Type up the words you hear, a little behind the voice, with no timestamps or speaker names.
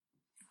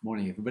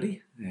Morning,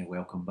 everybody.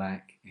 Welcome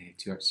back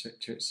to our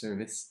church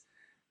service.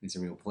 It's a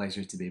real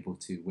pleasure to be able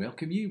to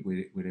welcome you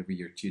wherever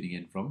you're tuning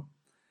in from.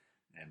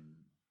 Um,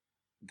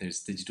 there's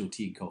digital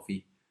tea and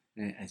coffee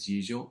as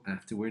usual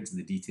afterwards, and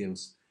the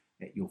details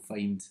you'll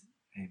find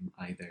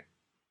either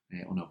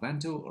on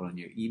Alvanto or on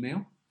your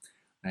email.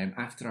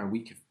 After our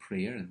week of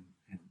prayer, and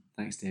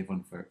thanks to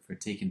everyone for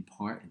taking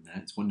part in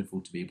that. It's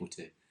wonderful to be able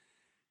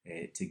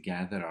to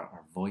gather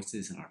our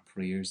voices and our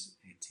prayers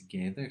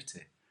together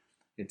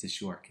to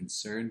show our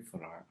concern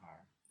for our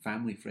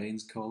family,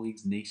 friends,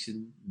 colleagues,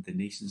 the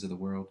nations of the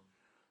world.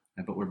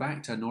 But we're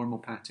back to a normal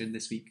pattern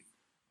this week.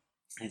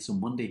 So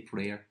Monday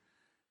prayer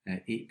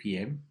at 8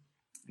 p.m.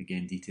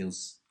 Again,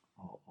 details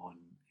on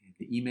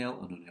the email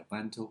and on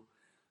Alvanto.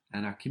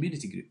 And our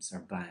community groups are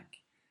back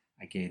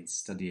again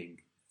studying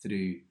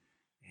through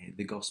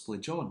the Gospel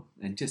of John.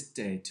 And just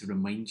to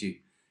remind you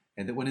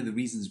that one of the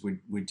reasons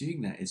we're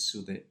doing that is so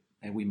that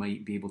we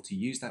might be able to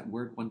use that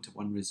Word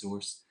one-to-one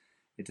resource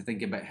to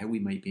think about how we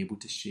might be able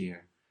to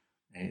share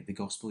the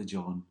Gospel of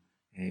John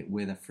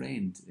with a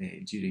friend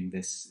during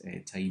this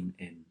time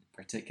in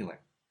particular.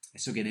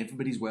 So again,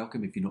 everybody's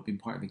welcome. If you've not been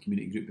part of a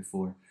community group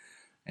before,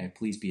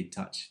 please be in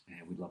touch.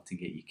 We'd love to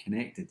get you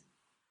connected.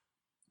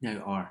 Now,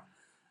 our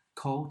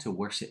call to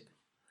worship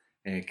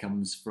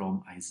comes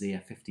from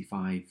Isaiah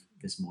 55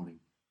 this morning,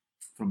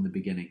 from the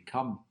beginning.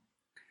 Come,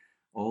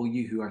 all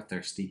you who are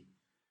thirsty,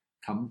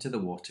 come to the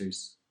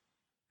waters.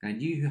 And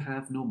you who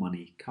have no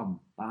money, come,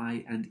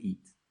 buy and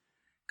eat.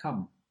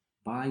 Come,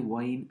 buy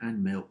wine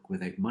and milk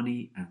without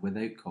money and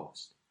without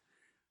cost.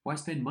 Why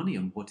spend money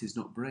on what is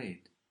not bread,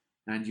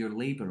 and your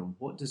labour on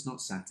what does not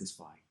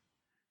satisfy?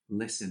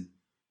 Listen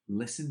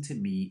to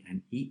me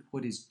and eat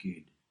what is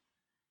good,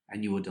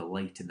 and you will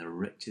delight in the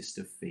richest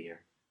of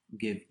fare.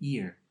 Give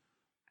ear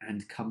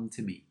and come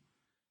to me.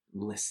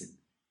 Listen,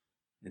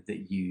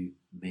 that you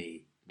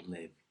may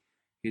live.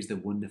 Here's the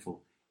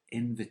wonderful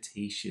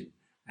invitation.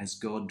 As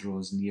God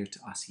draws near to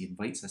us, He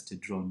invites us to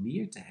draw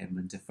near to Him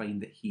and to find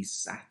that He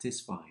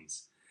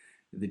satisfies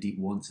the deep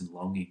wants and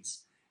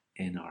longings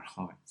in our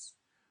hearts.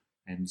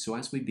 And so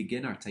as we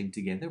begin our time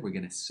together, we're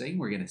going to sing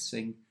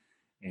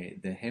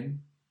the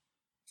hymn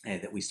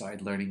that we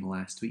started learning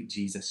last week,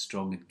 Jesus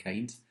Strong and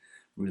Kind.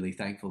 Really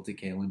thankful to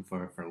Kellen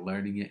for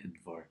learning it and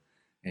for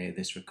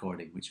this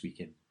recording, which we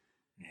can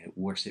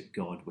worship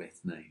God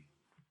with now.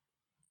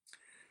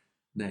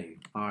 Now,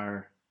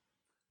 our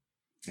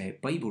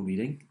Bible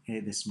reading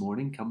this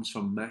morning comes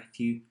from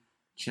Matthew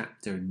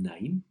chapter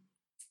 9.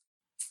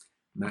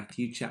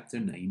 Matthew chapter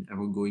 9, and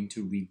we're going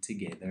to read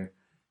together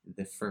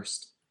the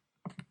first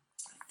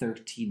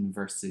 13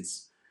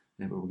 verses,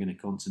 but we're going to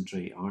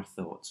concentrate our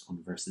thoughts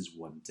on verses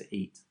 1 to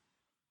 8.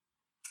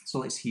 So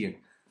let's hear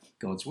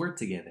God's word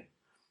together.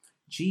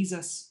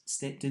 Jesus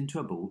stepped into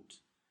a boat,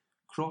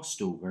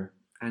 crossed over,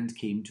 and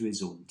came to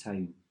his own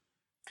town.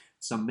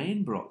 Some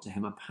men brought to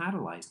him a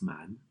paralyzed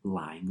man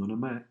lying on a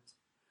mat.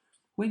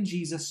 When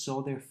Jesus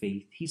saw their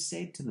faith, he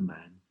said to the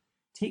man,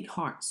 "Take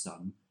heart,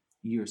 son,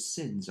 your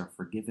sins are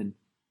forgiven."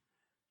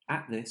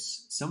 At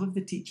this, some of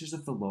the teachers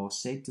of the law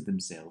said to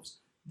themselves,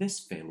 "This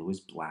fellow is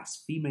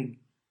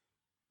blaspheming."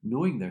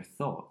 Knowing their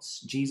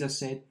thoughts, Jesus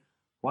said,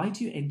 "Why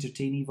do you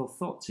entertain evil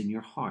thoughts in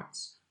your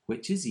hearts?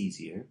 Which is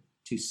easier,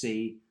 to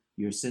say,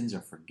 'Your sins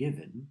are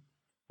forgiven,'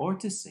 or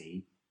to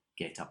say,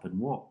 'Get up and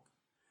walk'?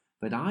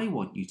 But I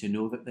want you to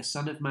know that the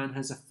Son of Man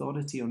has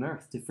authority on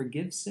earth to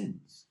forgive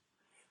sins."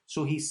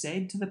 So he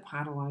said to the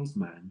paralyzed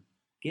man,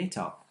 "Get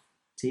up,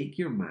 take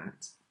your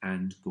mat,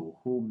 and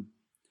go home."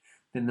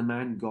 Then the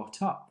man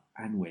got up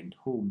and went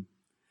home.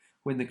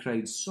 When the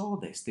crowd saw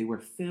this, they were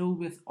filled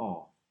with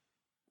awe,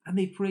 and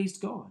they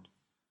praised God,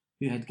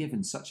 who had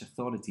given such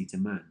authority to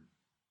man.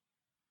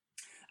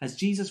 As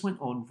Jesus went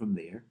on from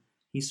there,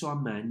 he saw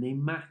a man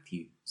named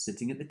Matthew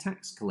sitting at the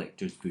tax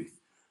collector's booth.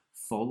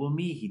 "Follow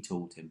me," he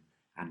told him,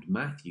 and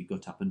Matthew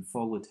got up and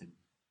followed him.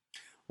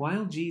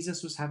 While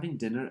Jesus was having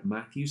dinner at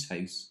Matthew's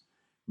house,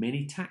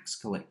 many tax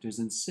collectors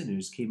and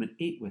sinners came and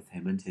ate with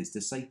him and his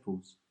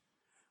disciples.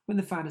 When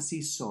the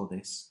Pharisees saw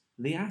this,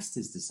 they asked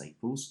his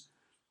disciples,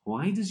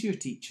 "Why does your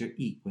teacher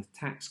eat with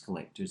tax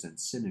collectors and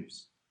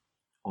sinners?"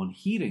 On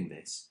hearing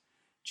this,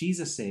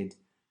 Jesus said,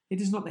 "It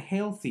is not the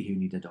healthy who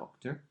need a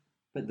doctor,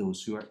 but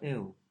those who are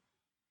ill.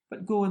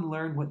 But go and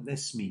learn what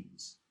this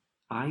means.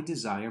 I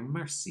desire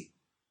mercy,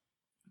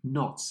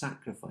 not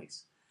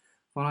sacrifice.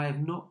 For I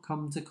have not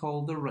come to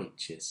call the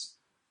righteous,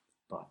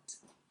 but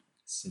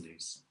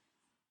sinners."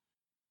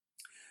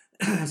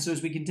 So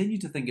as we continue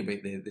to think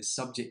about the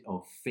subject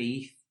of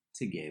faith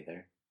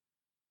together,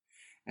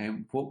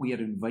 what we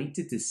are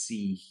invited to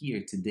see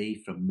here today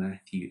from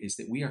Matthew is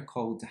that we are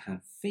called to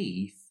have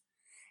faith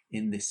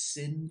in the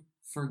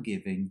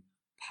sin-forgiving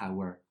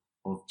power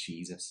of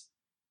Jesus.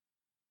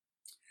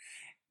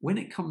 When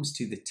it comes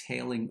to the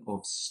telling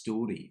of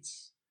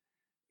stories,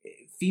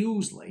 it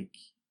feels like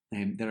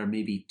there are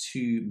maybe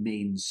two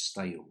main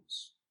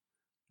styles,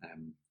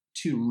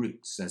 two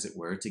routes, as it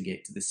were, to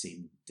get to the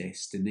same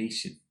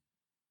destination.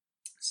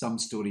 Some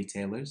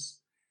storytellers,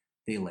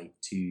 they like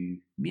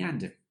to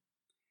meander.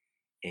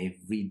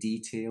 Every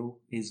detail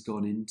is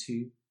gone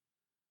into.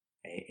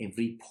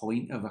 Every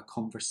point of a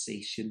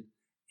conversation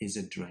is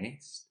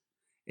addressed.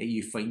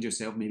 You find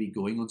yourself maybe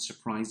going on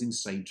surprising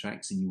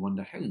sidetracks and you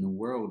wonder, how in the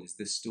world is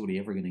this story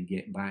ever going to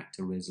get back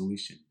to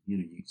resolution?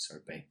 You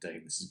sort of bed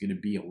down, this is going to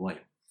be a while.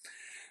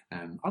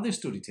 Other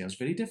storytellers,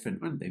 very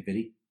different, aren't they?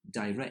 Very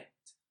direct,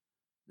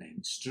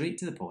 straight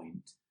to the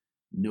point,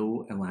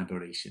 no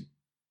elaboration.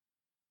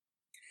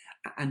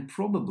 And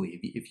probably,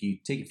 if you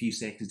take a few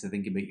seconds to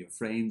think about your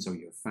friends or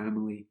your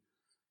family,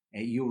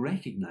 you'll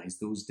recognize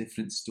those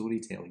different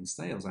storytelling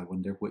styles. I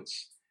wonder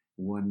which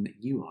one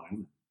you are.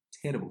 I'm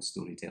a terrible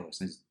storyteller,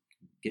 so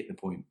get the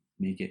point,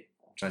 make it,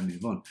 try and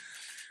move on.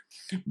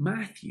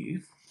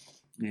 Matthew,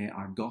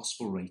 our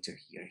gospel writer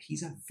here,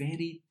 he's a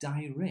very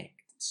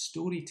direct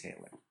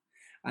storyteller.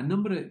 A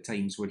number of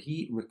times where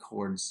he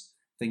records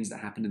things that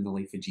happen in the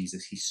life of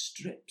Jesus, he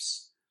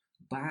strips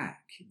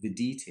back the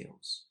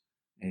details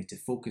to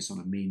focus on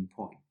a main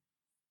point.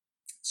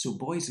 So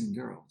boys and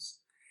girls,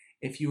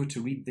 if you were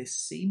to read this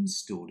same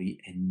story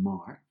in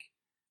Mark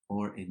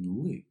or in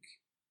Luke,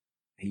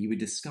 you would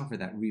discover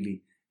that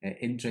really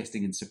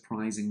interesting and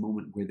surprising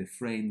moment where the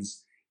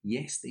friends,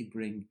 yes, they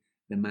bring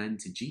the man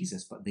to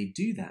Jesus, but they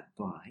do that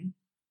by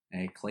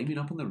climbing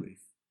up on the roof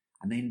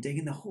and then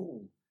digging the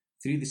hole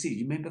through the ceiling.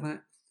 You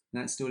remember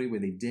that story where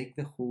they dig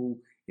the hole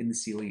in the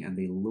ceiling and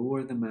they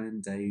lower the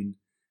man down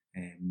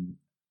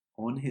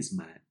on his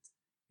mat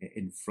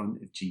in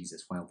front of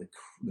Jesus while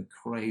the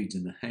crowd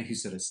in the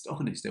house are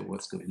astonished at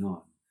what's going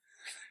on.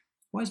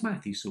 Why is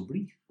Matthew so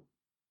brief?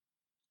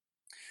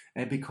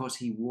 Because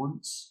he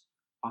wants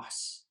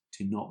us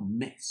to not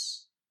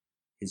miss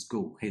his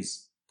goal,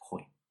 his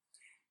point.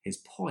 His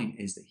point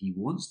is that he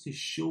wants to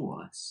show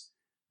us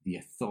the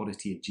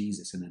authority of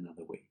Jesus in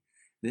another way.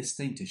 This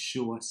time to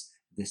show us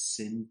the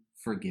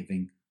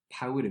sin-forgiving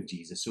power of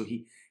Jesus. So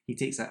he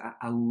takes a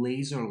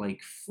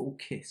laser-like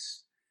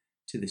focus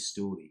to the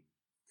story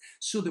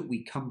so that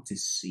we come to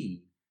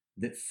see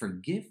that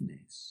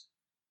forgiveness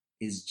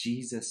is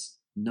Jesus'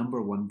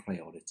 number one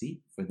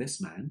priority for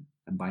this man,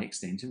 and by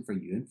extension for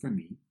you and for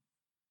me.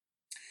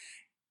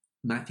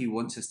 Matthew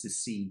wants us to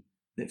see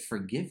that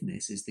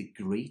forgiveness is the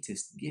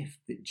greatest gift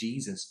that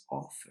Jesus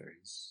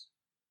offers.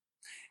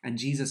 And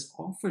Jesus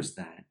offers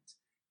that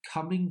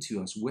coming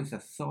to us with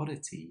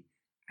authority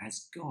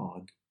as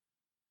God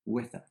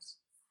with us.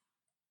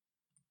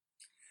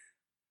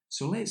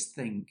 So let's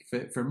think,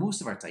 for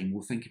most of our time,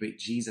 we'll think about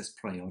Jesus'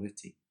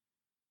 priority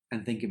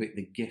and think about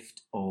the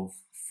gift of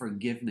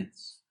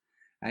forgiveness.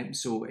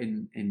 So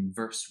in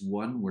verse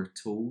 1, we're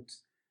told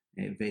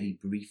very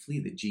briefly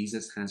that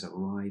Jesus has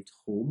arrived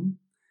home.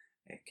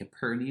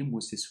 Capernaum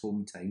was his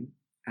hometown.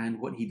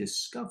 And what he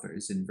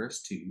discovers in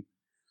verse 2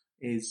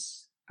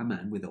 is a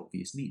man with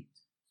obvious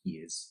needs. He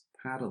is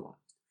paralyzed.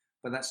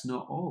 But that's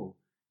not all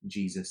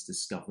Jesus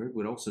discovered.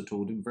 We're also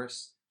told in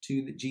verse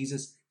 2 that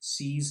Jesus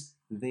sees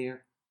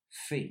their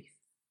faith.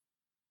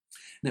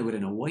 Now we're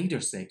in a wider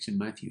section,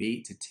 Matthew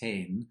 8 to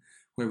 10,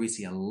 where we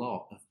see a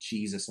lot of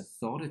Jesus'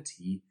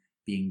 authority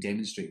being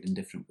demonstrated in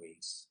different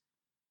ways.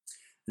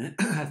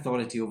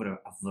 Authority over a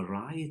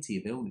variety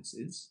of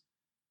illnesses,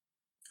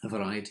 a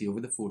variety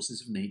over the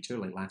forces of nature,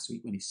 like last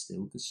week when he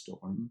stilled the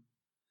storm,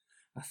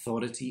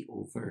 authority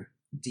over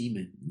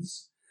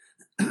demons.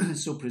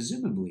 So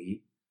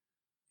presumably,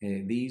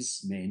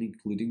 these men,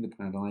 including the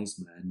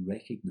paralyzed man,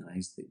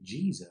 recognized that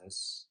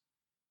Jesus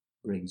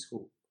brings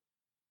hope.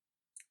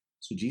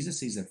 So Jesus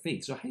sees their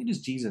faith. So how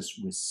does Jesus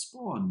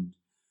respond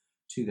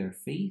to their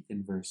faith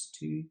in verse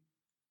 2?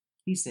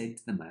 He said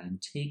to the man,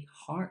 "Take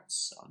heart,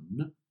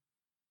 son."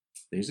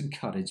 There's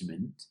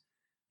encouragement.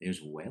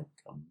 There's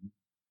welcome.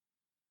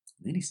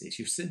 And then he says,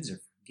 "Your sins are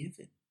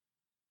forgiven."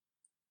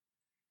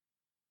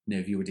 Now,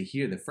 if you were to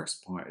hear the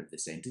first part of the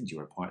sentence, you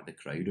were part of the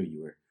crowd or you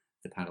were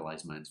the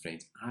paralyzed man's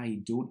friends, I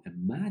don't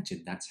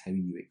imagine that's how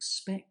you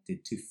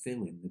expected to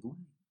fill in the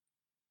blank.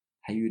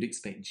 How you would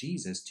expect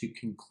Jesus to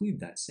conclude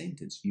that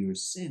sentence, "Your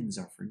sins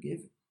are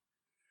forgiven."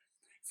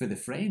 For the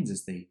friends,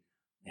 as they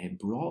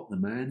brought the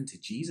man to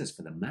Jesus,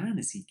 for the man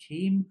as he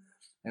came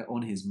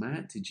on his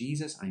mat to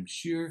Jesus, I'm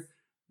sure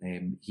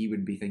he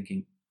would be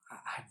thinking,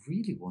 I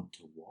really want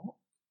to walk.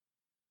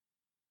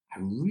 I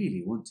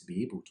really want to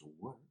be able to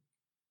work.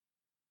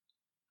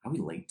 I would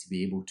like to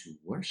be able to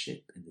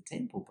worship in the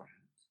temple, perhaps.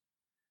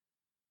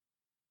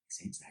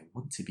 He says, I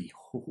want to be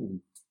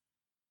whole.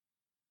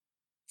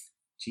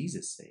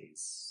 Jesus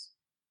says,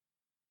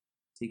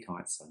 "Take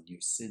heart, son, your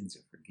sins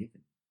are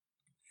forgiven."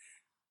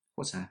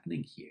 What's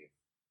happening here?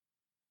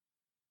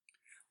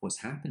 What's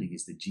happening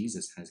is that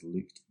Jesus has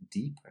looked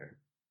deeper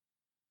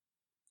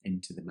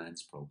into the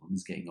man's problem.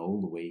 He's getting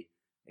all the way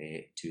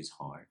to his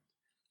heart.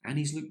 And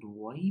he's looked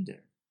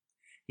wider.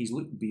 He's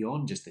looked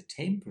beyond just the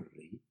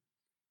temporary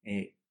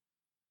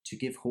to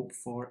give hope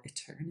for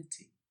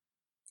eternity.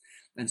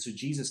 And so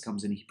Jesus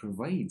comes and he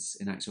provides,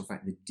 in actual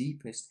fact, the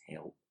deepest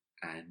help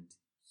and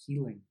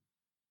healing.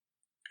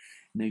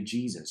 Now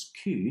Jesus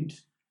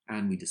could,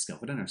 and we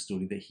discovered in our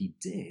story that he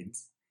did,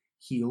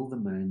 heal the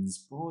man's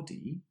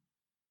body,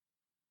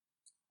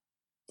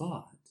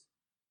 but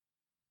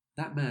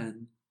that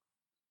man,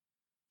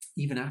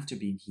 even after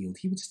being healed,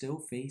 he would still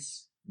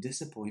face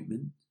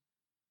disappointment.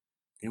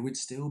 There would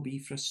still be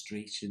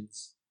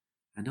frustrations,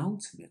 and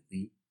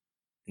ultimately,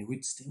 there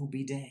would still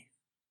be death.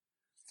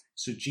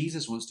 So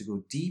Jesus wants to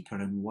go deeper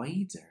and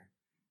wider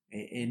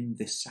in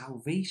the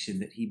salvation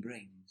that he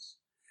brings.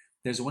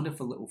 There's a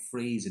wonderful little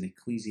phrase in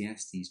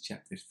Ecclesiastes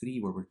chapter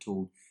 3 where we're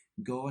told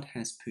God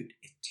has put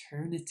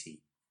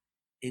eternity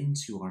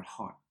into our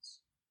hearts.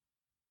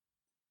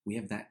 We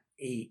have that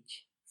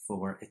ache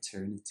for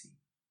eternity.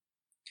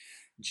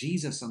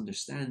 Jesus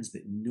understands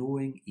that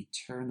knowing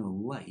eternal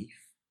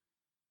life,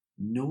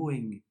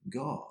 knowing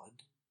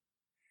God,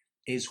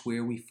 is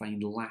where we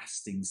find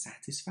lasting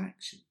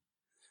satisfaction.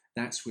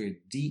 That's where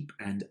deep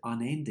and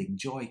unending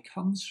joy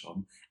comes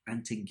from.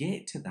 And to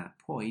get to that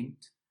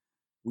point,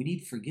 we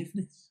need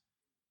forgiveness.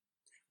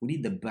 We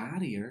need the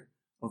barrier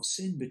of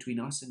sin between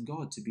us and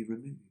God to be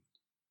removed.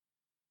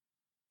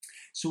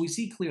 So we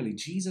see clearly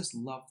Jesus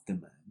loved the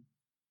man.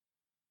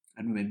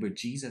 And remember,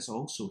 Jesus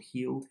also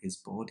healed his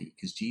body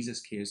because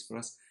Jesus cares for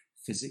us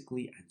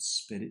physically and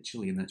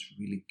spiritually. And that's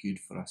really good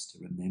for us to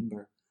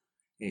remember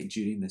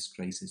during this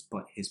crisis.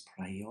 But his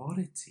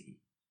priority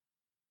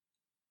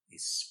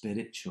is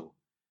spiritual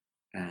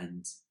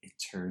and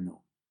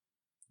eternal.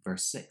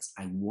 Verse 6,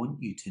 I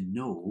want you to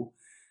know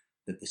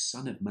that the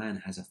Son of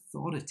Man has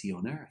authority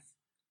on earth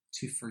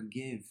to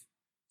forgive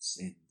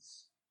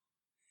sins.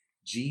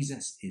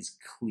 Jesus is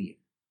clear.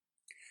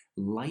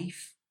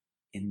 Life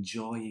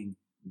enjoying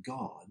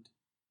God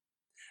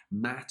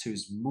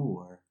matters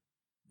more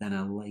than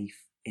a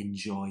life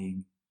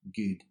enjoying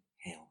good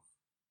health.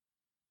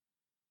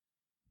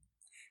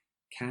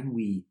 Can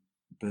we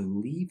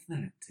believe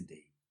that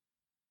today?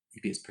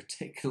 Maybe it's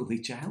particularly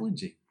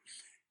challenging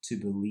to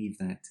believe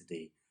that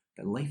today,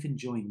 that life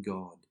enjoying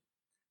God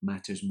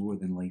matters more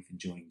than life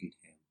enjoying good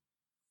health.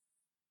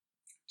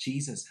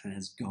 Jesus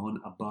has gone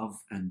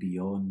above and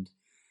beyond,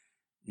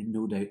 and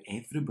no doubt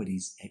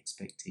everybody's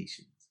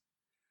expectations.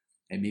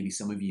 And maybe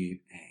some of you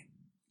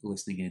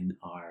listening in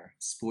are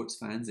sports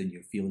fans and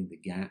you're feeling the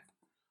gap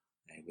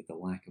with the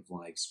lack of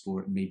live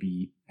sport.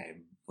 Maybe,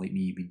 like me,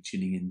 you've been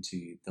tuning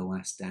into The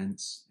Last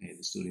Dance,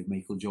 the story of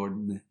Michael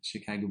Jordan, the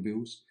Chicago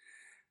Bulls,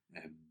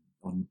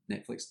 on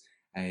Netflix.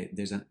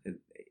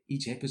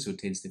 Each episode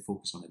tends to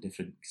focus on a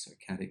different sort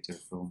of character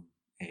from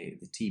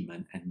the team.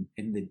 And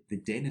in the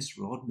Dennis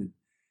Rodman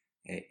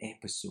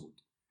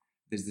episode,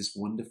 there's this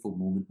wonderful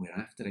moment where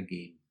after a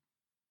game,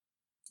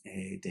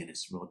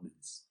 Dennis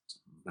Rodman's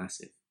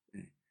massive,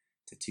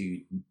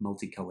 tattooed,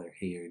 multicolour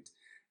haired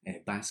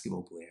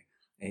basketball player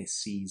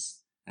sees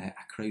a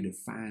crowd of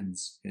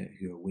fans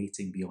who are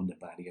waiting beyond a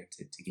barrier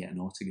to get an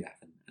autograph.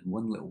 And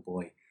one little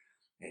boy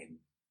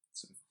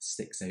sort of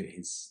sticks out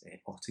his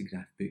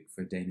autograph book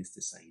for Dennis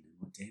to sign. And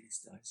what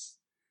Dennis does,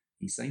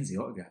 he signs the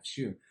autograph,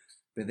 sure,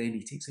 but then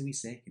he takes a wee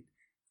second,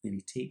 then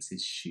he takes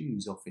his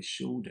shoes off his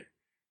shoulder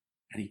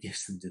and he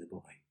gives them to the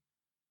boy.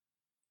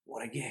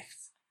 What a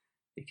gift.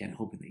 They kind of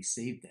hoping that he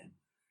saved them.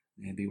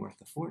 They'd be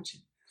worth a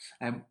fortune.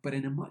 But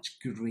in a much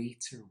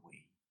greater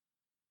way,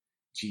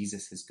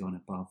 Jesus has gone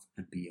above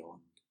and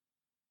beyond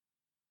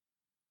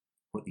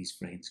what these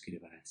friends could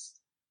have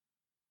asked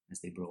as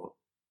they brought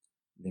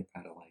their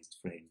paralyzed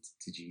friend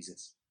to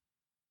Jesus.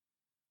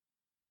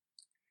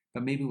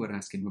 But maybe we're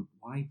asking,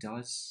 why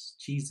does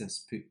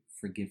Jesus put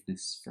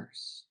forgiveness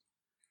first?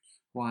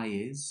 Why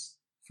is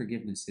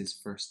forgiveness his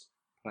first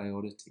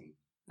priority?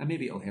 And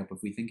maybe it'll help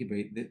if we think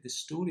about the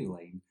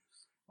storyline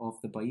of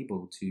the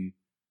Bible to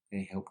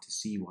help to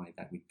see why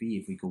that would be.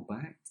 If we go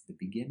back to the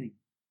beginning,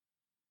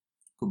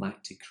 go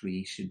back to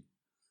creation,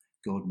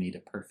 God made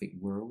a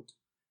perfect world,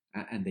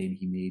 and then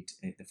he made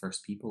the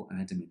first people,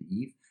 Adam and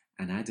Eve.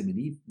 And Adam and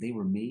Eve, they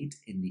were made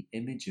in the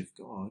image of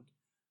God.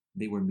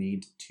 They were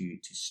made to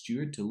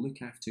steward, to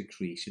look after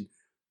creation.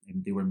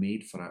 And they were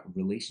made for a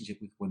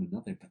relationship with one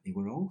another, but they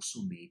were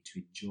also made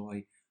to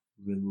enjoy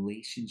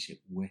relationship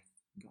with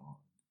God.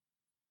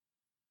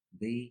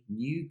 They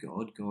knew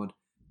God. God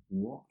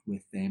walked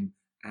with them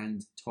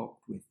and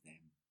talked with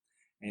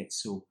them.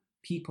 So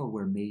people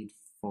were made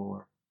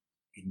for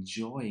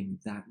enjoying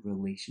that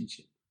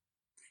relationship,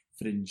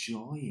 for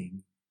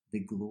enjoying the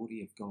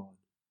glory of God,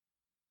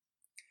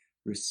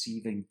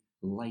 receiving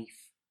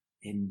life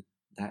in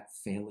that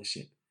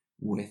fellowship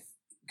with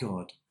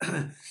God.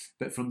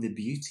 But from the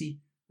beauty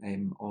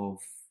of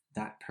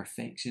that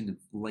perfection of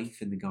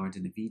life in the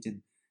Garden of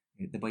Eden,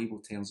 the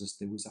Bible tells us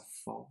there was a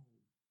fall.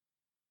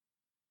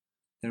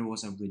 There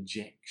was a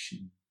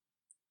rejection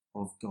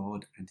of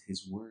God and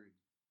his word,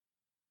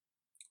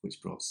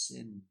 which brought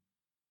sin,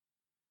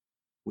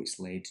 which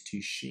led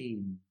to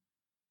shame,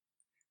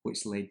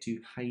 which led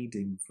to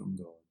hiding from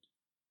God,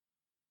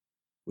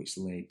 which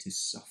led to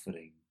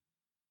suffering,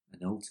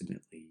 and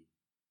ultimately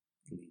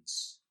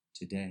leads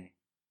to death.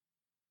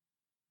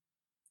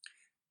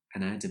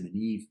 And Adam and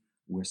Eve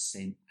were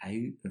sent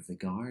out of the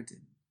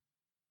garden,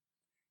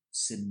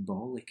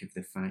 symbolic of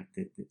the fact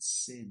that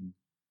sin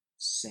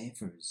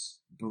severs,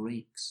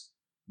 breaks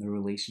the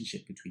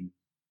relationship between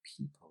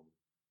people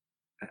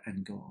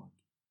and God.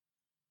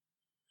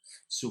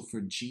 So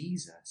for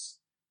Jesus,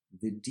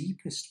 the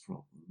deepest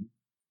problem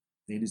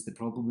then is the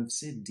problem of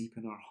sin deep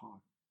in our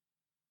heart.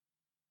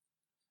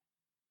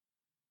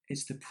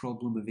 It's the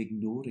problem of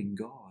ignoring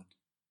God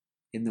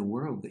in the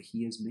world that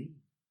he has made.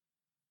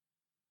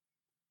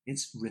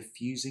 It's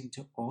refusing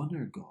to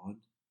honor God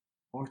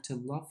or to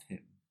love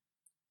him,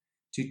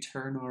 to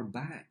turn our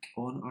back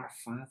on our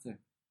Father,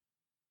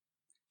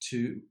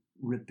 to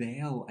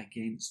rebel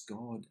against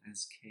God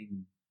as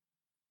King.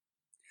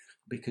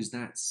 Because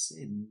that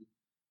sin,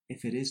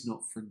 if it is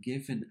not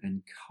forgiven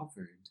and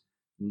covered,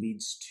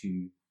 leads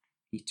to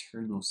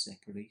eternal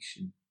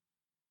separation.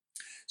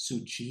 So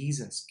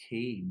Jesus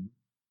came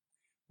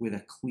with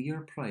a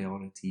clear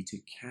priority to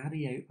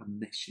carry out a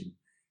mission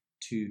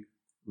to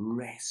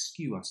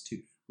rescue us,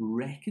 to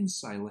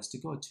reconcile us to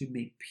God, to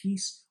make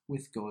peace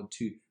with God,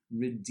 to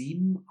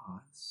redeem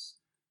us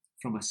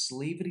from a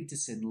slavery to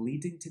sin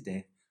leading to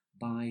death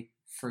by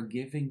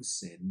forgiving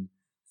sin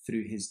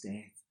through his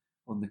death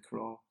on the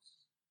cross.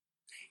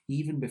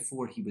 Even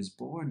before he was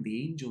born,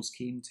 the angels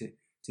came to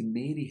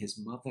Mary, his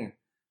mother,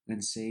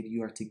 and said,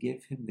 "You are to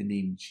give him the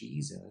name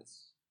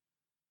Jesus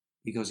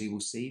because he will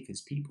save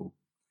his people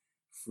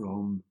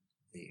from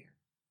their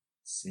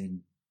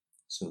sin."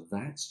 So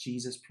that's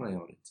Jesus'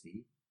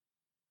 priority,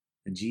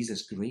 and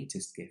Jesus'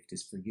 greatest gift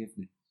is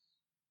forgiveness.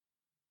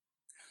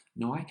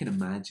 Now, I can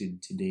imagine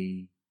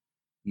today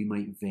you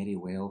might very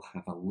well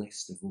have a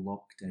list of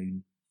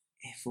lockdown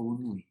if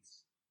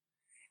onlys.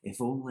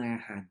 If only I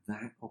had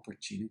that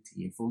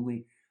opportunity, if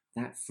only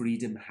that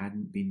freedom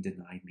hadn't been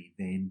denied me,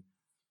 then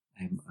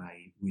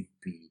I would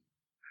be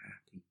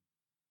happy.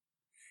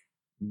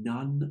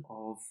 None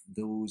of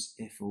those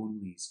if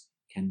onlys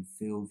can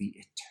fill the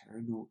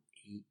eternal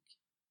ache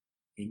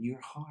in your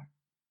heart.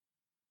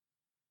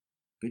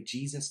 But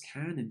Jesus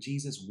can, and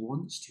Jesus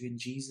wants to, and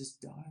Jesus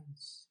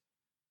does.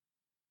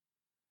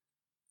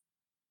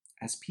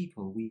 As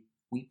people, we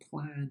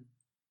plan,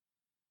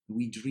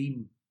 we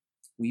dream,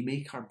 we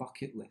make our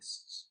bucket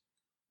lists,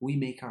 we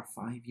make our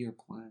 5-year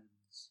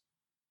plans.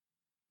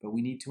 But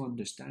we need to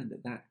understand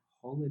that that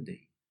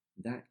holiday,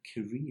 that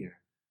career,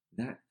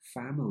 that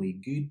family,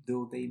 good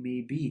though they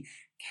may be,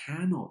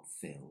 cannot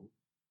fill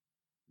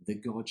the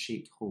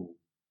God-shaped hole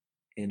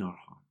in our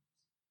hearts.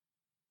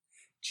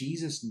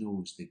 Jesus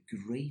knows the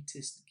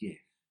greatest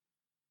gift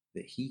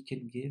that he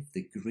can give,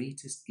 the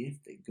greatest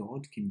gift that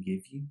God can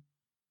give you,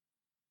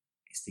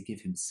 is to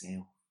give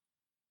himself.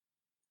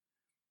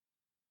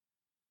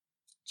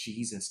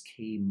 Jesus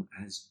came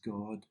as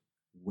God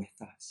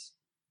with us.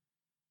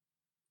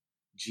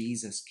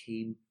 Jesus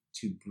came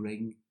to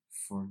bring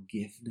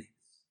forgiveness,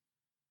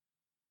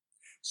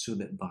 so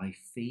that by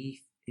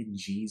faith in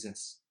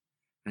Jesus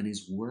and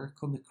his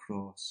work on the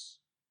cross,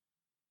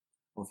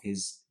 of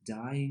his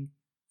dying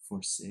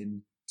for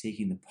sin,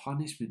 taking the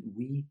punishment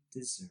we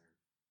deserve,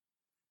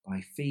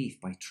 by faith,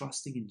 by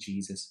trusting in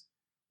Jesus,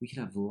 we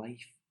can have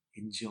life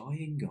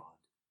enjoying God,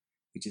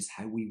 which is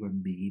how we were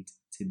made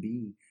to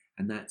be.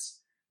 And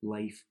that's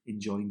life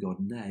enjoying God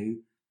now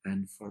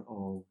and for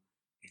all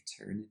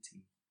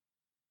eternity.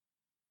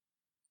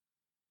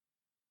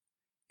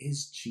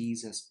 Is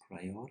Jesus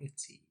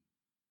priority?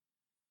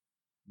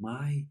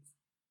 My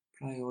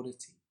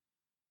priority?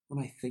 When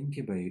I think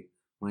about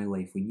my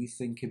life, when you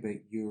think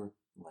about your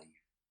life,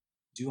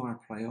 do our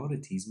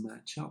priorities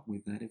match up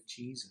with that of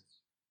Jesus?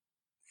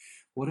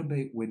 What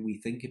about when we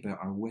think about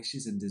our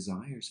wishes and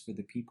desires for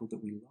the people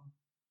that we love,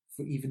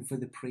 even for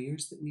the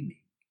prayers that we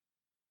make?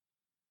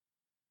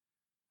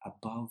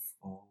 Above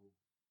all,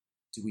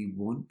 do we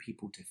want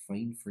people to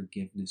find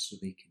forgiveness so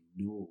they can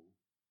know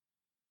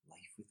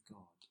life with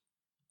God?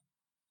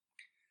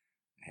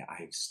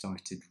 I've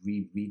started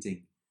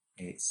rereading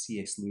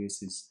C.S.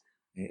 Lewis's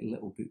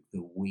little book,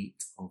 The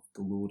Weight of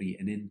Glory,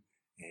 and in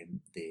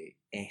the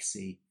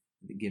essay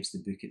that gives the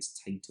book its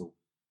title,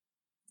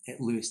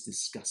 Lewis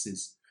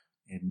discusses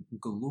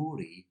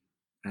glory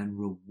and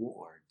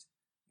reward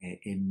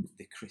in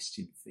the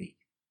Christian faith.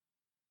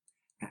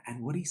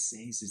 And what he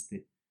says is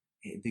that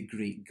the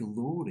great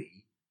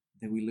glory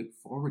that we look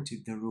forward to,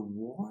 the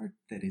reward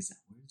that is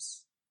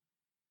ours,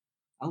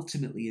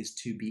 ultimately is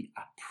to be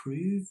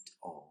approved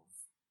of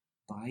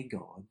by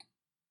God,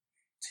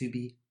 to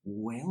be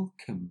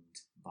welcomed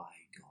by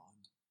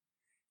God,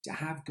 to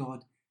have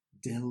God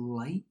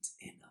delight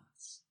in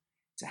us,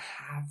 to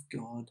have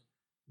God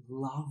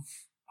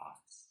love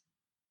us.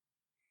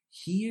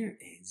 Here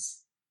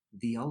is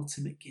the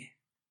ultimate gift.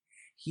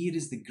 Here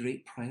is the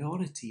great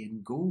priority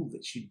and goal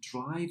that should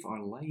drive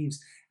our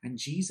lives. And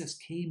Jesus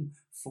came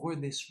for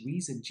this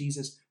reason.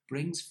 Jesus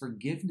brings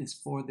forgiveness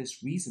for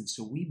this reason,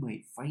 so we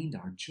might find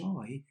our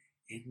joy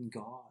in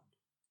God.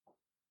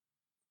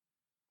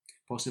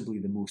 Possibly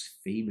the most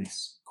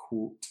famous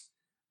quote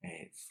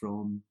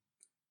from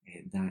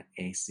that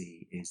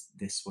essay is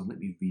this one. Let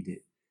me read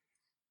it.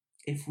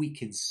 If we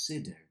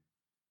consider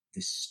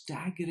the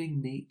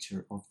staggering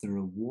nature of the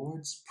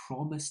rewards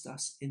promised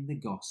us in the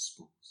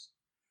Gospels,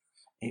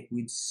 it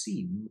would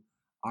seem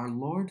our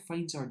Lord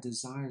finds our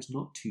desires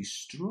not too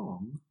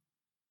strong,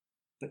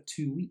 but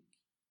too weak.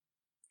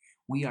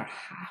 We are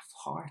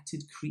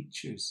half-hearted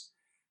creatures,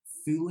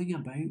 fooling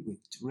about with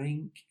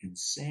drink and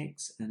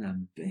sex and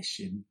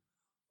ambition,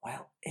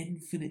 while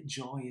infinite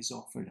joy is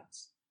offered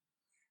us.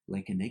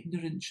 Like an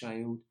ignorant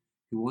child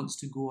who wants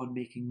to go on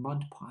making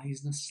mud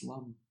pies in a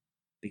slum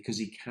because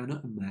he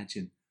cannot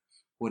imagine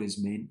what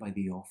is meant by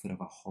the offer of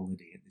a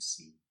holiday at the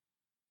sea.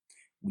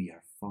 We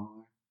are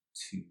far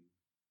too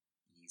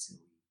easily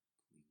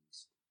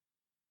pleased.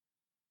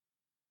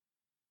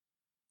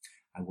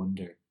 I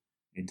wonder,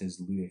 does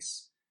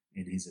Lewis,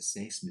 in his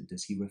assessment,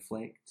 does he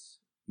reflect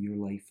your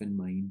life and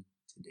mine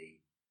today?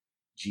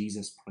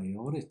 Jesus'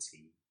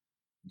 priority,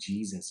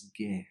 Jesus'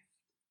 gift,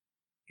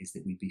 is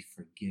that we be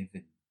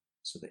forgiven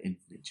so that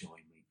infinite joy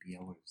might be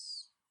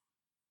ours.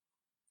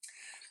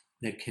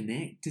 Now,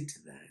 connected to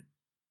that,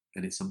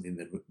 and it's something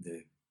that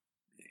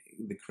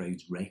the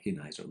crowds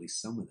recognise, or at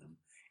least some of them,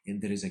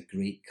 and there is a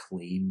great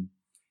claim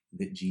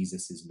that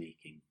Jesus is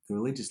making. The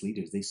religious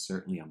leaders, they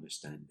certainly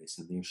understand this,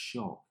 and they're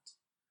shocked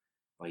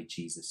by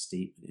Jesus'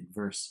 statement. In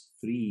verse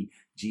 3,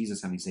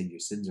 Jesus, having said, "Your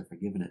sins are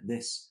forgiven," at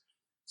this,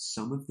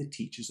 some of the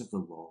teachers of the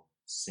law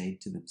said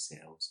to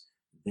themselves,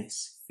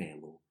 "This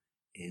fellow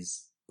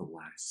is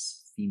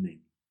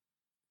blaspheming.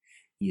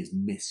 He is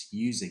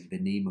misusing the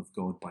name of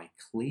God by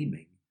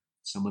claiming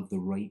some of the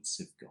rights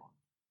of God."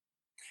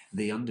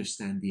 They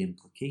understand the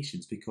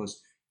implications,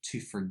 because to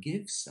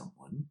forgive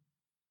someone,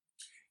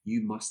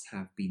 you must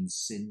have been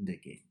sinned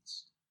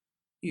against.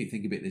 You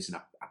think about this in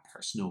a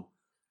personal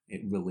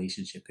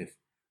relationship.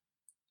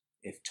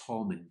 If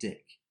Tom and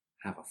Dick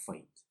have a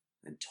fight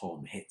and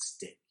Tom hits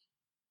Dick,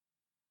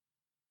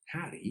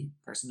 Harry,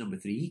 person number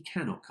 3, he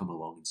cannot come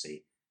along and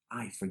say,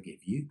 "I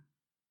forgive you."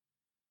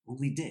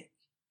 Only Dick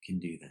can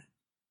do that.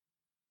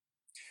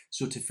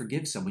 So to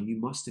forgive someone, you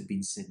must have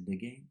been sinned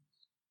against.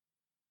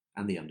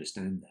 And they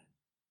understand that.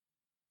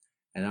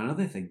 And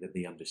another thing that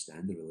they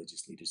understand, the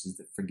religious leaders, is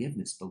that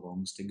forgiveness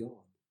belongs to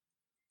God.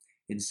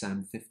 In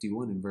Psalm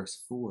 51, in verse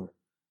 4,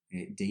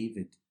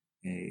 David,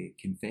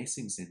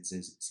 confessing sins,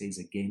 says,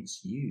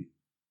 "Against you,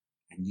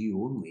 and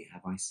you only,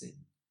 have I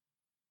sinned."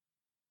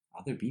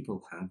 Other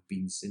people have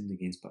been sinned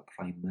against, but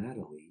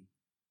primarily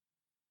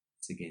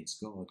it's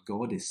against God.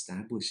 God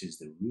establishes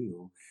the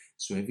rule,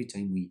 so every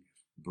time we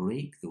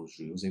break those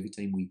rules, every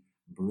time we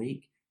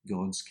break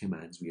God's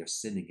commands, we are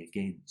sinning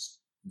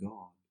against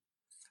God.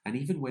 And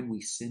even when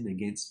we sin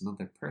against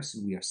another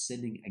person, we are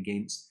sinning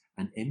against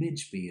an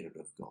image bearer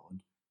of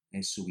God,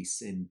 and so we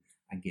sin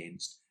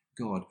against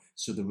God.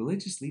 So the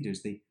religious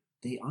leaders,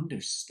 they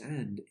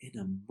understand in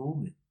a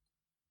moment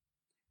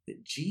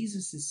that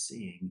Jesus is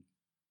saying,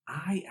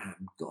 "I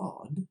am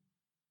God,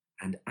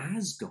 and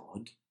as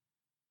God,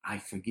 I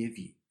forgive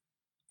you."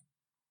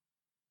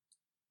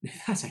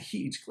 That's a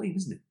huge claim,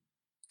 isn't it?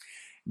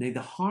 Now,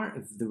 the heart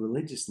of the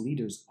religious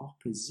leaders'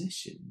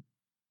 opposition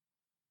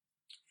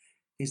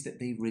is that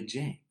they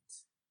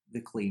reject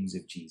the claims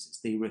of Jesus.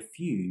 They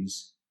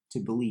refuse to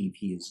believe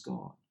he is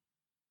God.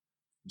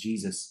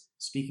 Jesus,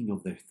 speaking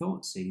of their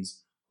thoughts,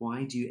 says,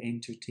 "Why do you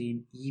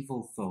entertain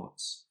evil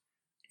thoughts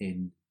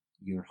in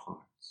your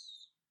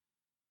hearts?"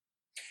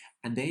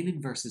 And then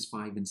in verses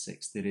 5 and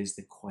 6, there is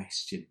the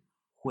question,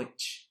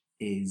 which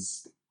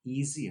is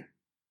easier?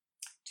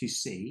 To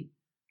say,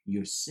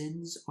 "Your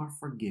sins are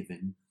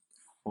forgiven,"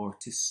 or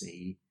to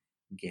say,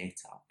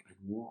 "Get up and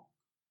walk"?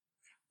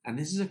 And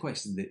this is a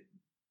question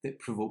that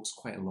provokes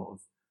quite a lot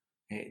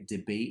of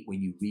debate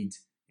when you read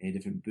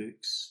different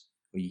books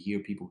or you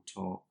hear people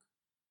talk.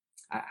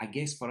 I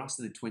guess for us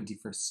in the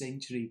 21st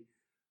century,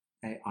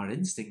 our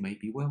instinct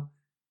might be, well,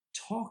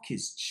 talk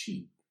is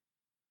cheap.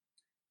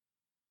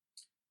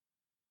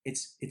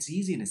 It's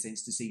easy in a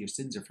sense to say your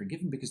sins are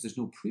forgiven because there's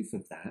no proof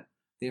of that.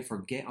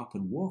 Therefore, get up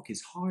and walk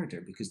is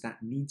harder because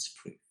that needs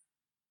proof.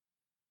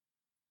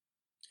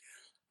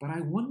 But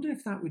I wonder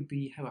if that would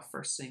be how a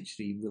first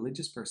century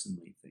religious person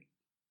might think.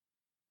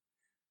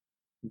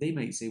 They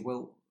might say,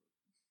 well,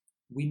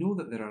 we know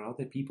that there are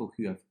other people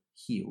who have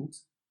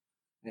healed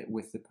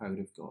with the power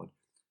of God.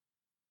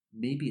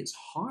 Maybe it's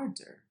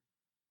harder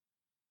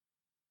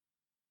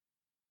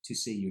to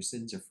say your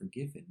sins are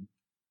forgiven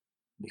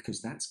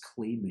because that's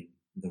claiming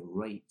the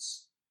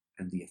rights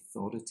and the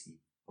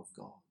authority of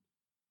God.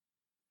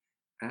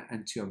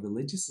 And to a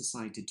religious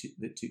society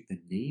that took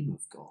the name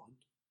of God,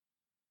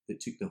 that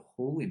took the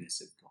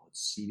holiness of God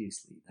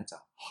seriously, that's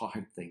a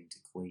hard thing to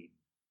claim.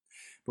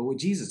 But what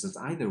Jesus does,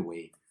 either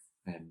way,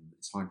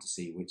 it's hard to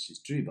say which is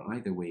true, but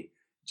either way,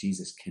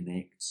 Jesus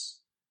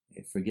connects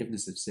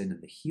forgiveness of sin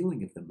and the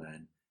healing of the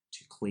man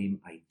to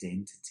claim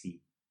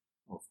identity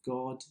of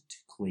God, to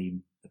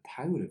claim the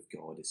power of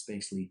God,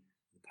 especially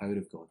the power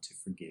of God to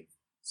forgive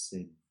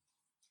sin.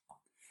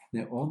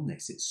 Now, on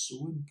this, it's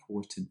so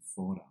important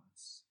for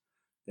us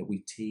that we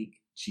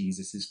take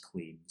Jesus'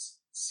 claims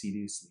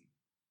seriously.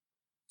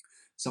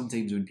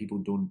 Sometimes when people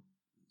don't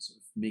sort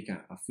of make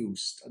a full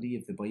study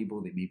of the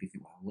Bible, they maybe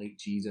think, well, I like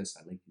Jesus,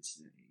 I like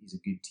he's a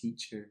good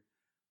teacher,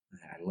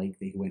 I like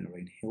that he went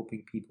around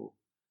helping people,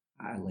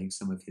 I like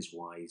some of his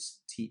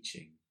wise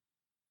teaching.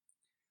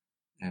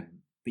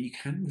 But you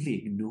can't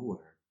really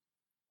ignore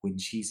when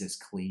Jesus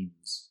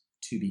claims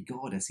to be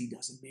God, as he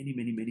does in many,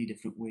 many, many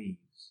different ways.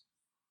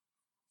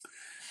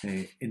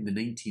 In the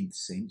 19th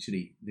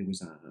century, there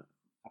was a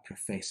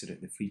professor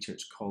at the Free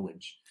Church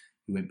College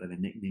who went by the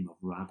nickname of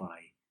Rabbi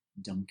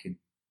Duncan.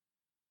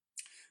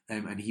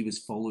 And he was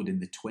followed in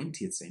the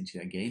 20th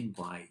century again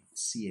by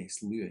C.S.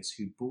 Lewis,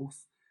 who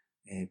both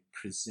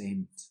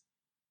present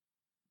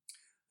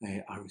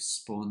a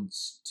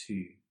response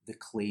to the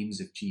claims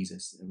of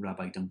Jesus.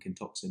 Rabbi Duncan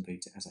talks about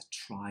it as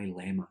a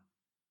trilemma.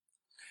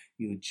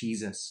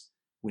 Jesus,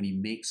 when he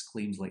makes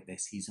claims like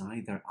this, he's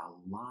either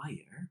a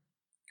liar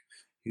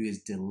who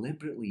is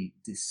deliberately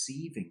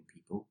deceiving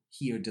people,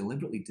 here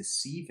deliberately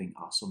deceiving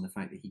us on the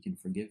fact that he can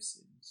forgive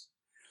sins.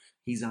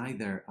 He's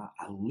either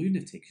a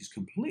lunatic who's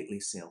completely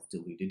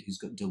self-deluded, who's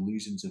got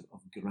delusions of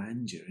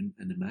grandeur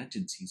and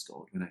imagines he's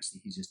God, when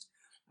actually he's just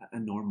a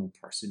normal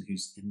person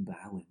who's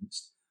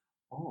imbalanced.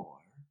 Or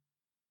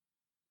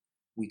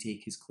we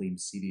take his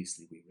claims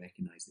seriously, we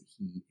recognize that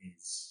he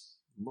is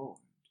Lord.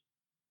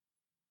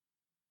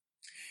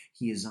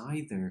 He is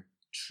either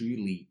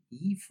truly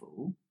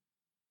evil,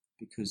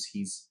 because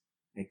he's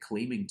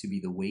claiming to be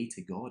the way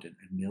to God, and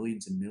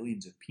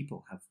millions of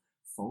people have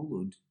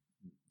followed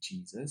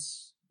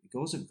Jesus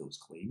because of those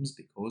claims,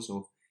 because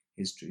of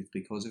his truth,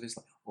 because of his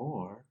life.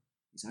 Or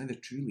he's either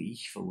truly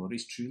evil or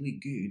he's truly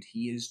good.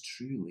 He is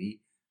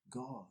truly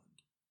God.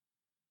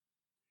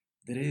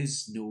 There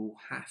is no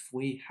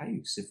halfway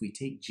house. If we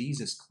take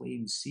Jesus'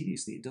 claims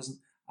seriously, it doesn't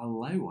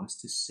allow us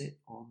to sit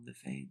on the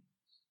fence.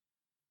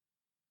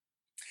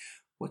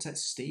 What's at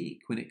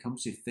stake when it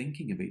comes to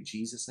thinking about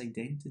Jesus'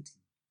 identity?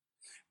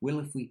 Well,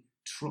 if we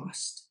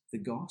trust the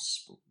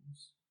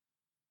Gospels,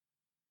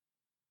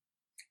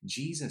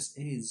 Jesus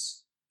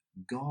is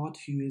God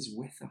who is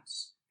with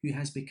us, who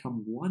has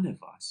become one of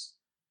us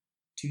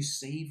to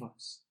save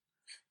us,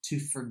 to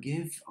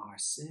forgive our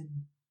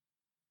sin,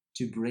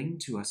 to bring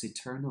to us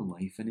eternal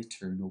life and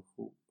eternal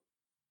hope.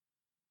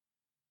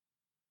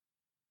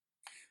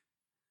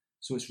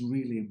 So it's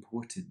really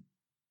important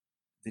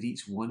that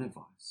each one of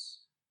us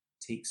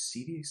takes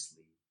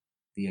seriously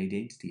the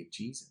identity of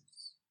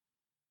Jesus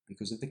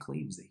because of the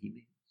claims that he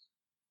makes.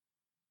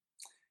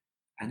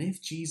 And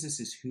if Jesus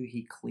is who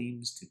he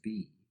claims to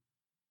be,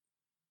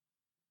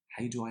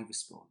 how do I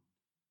respond?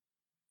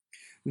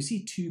 We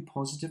see two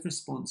positive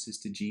responses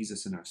to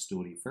Jesus in our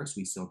story. First,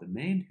 we saw the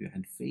men who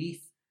had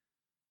faith.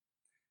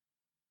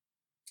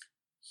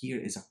 Here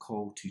is a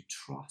call to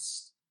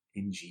trust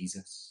in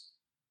Jesus,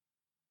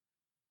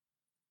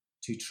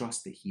 to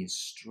trust that he is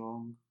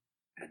strong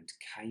and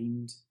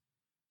kind,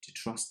 to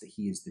trust that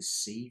he is the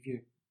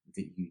Saviour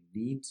that you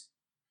need,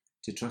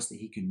 to trust that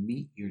he can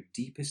meet your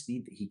deepest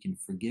need, that he can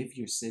forgive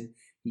your sin,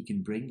 he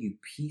can bring you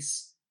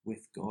peace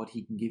with God,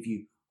 he can give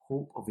you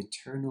hope of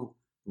eternal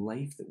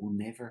life that will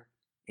never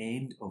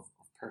end, of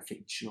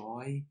perfect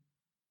joy.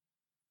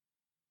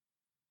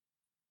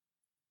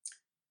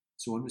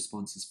 So one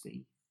response is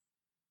faith.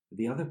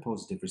 The other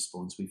positive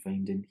response we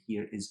find in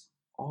here is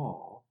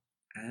awe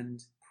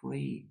and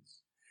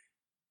praise.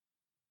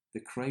 The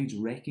crowd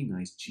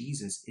recognize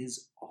Jesus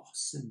is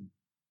awesome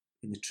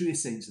in the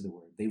truest sense of the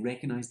word. They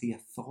recognize the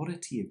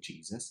authority of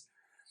Jesus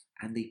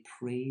and they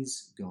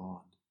praise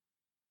God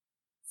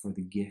for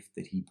the gift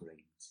that he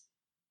brings.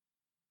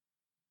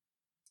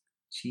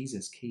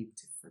 Jesus came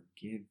to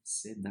forgive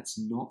sin. That's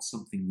not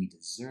something we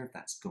deserve.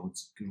 That's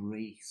God's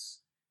grace.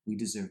 We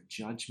deserve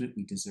judgment.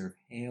 We deserve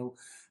hell.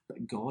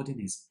 But God in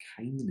his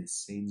kindness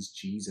sends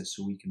Jesus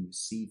so we can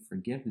receive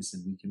forgiveness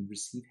and we can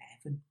receive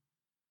heaven.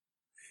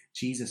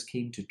 Jesus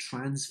came to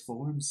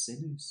transform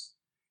sinners,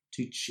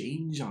 to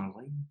change our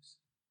lives,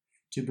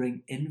 to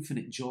bring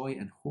infinite joy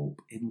and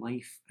hope in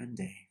life and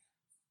death.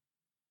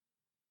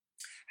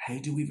 How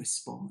do we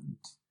respond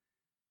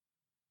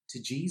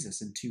to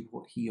Jesus and to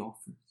what he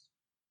offers?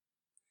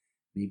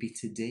 Maybe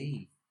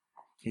today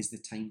is the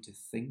time to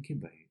think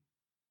about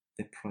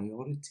the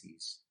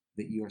priorities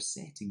that you are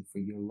setting for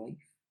your life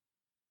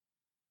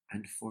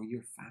and for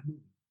your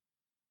family.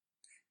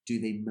 Do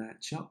they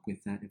match up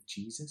with that of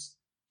Jesus?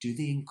 Do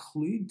they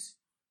include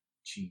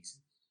Jesus?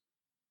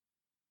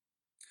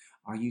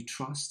 Are you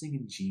trusting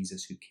in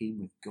Jesus, who came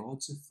with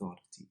God's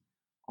authority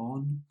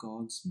on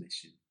God's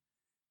mission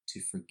to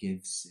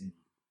forgive sin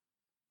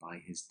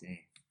by his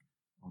death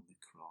on the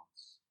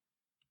cross?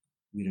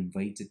 We're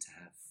invited to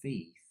have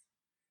faith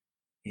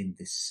in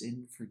the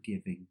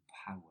sin-forgiving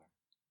power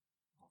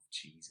of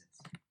Jesus.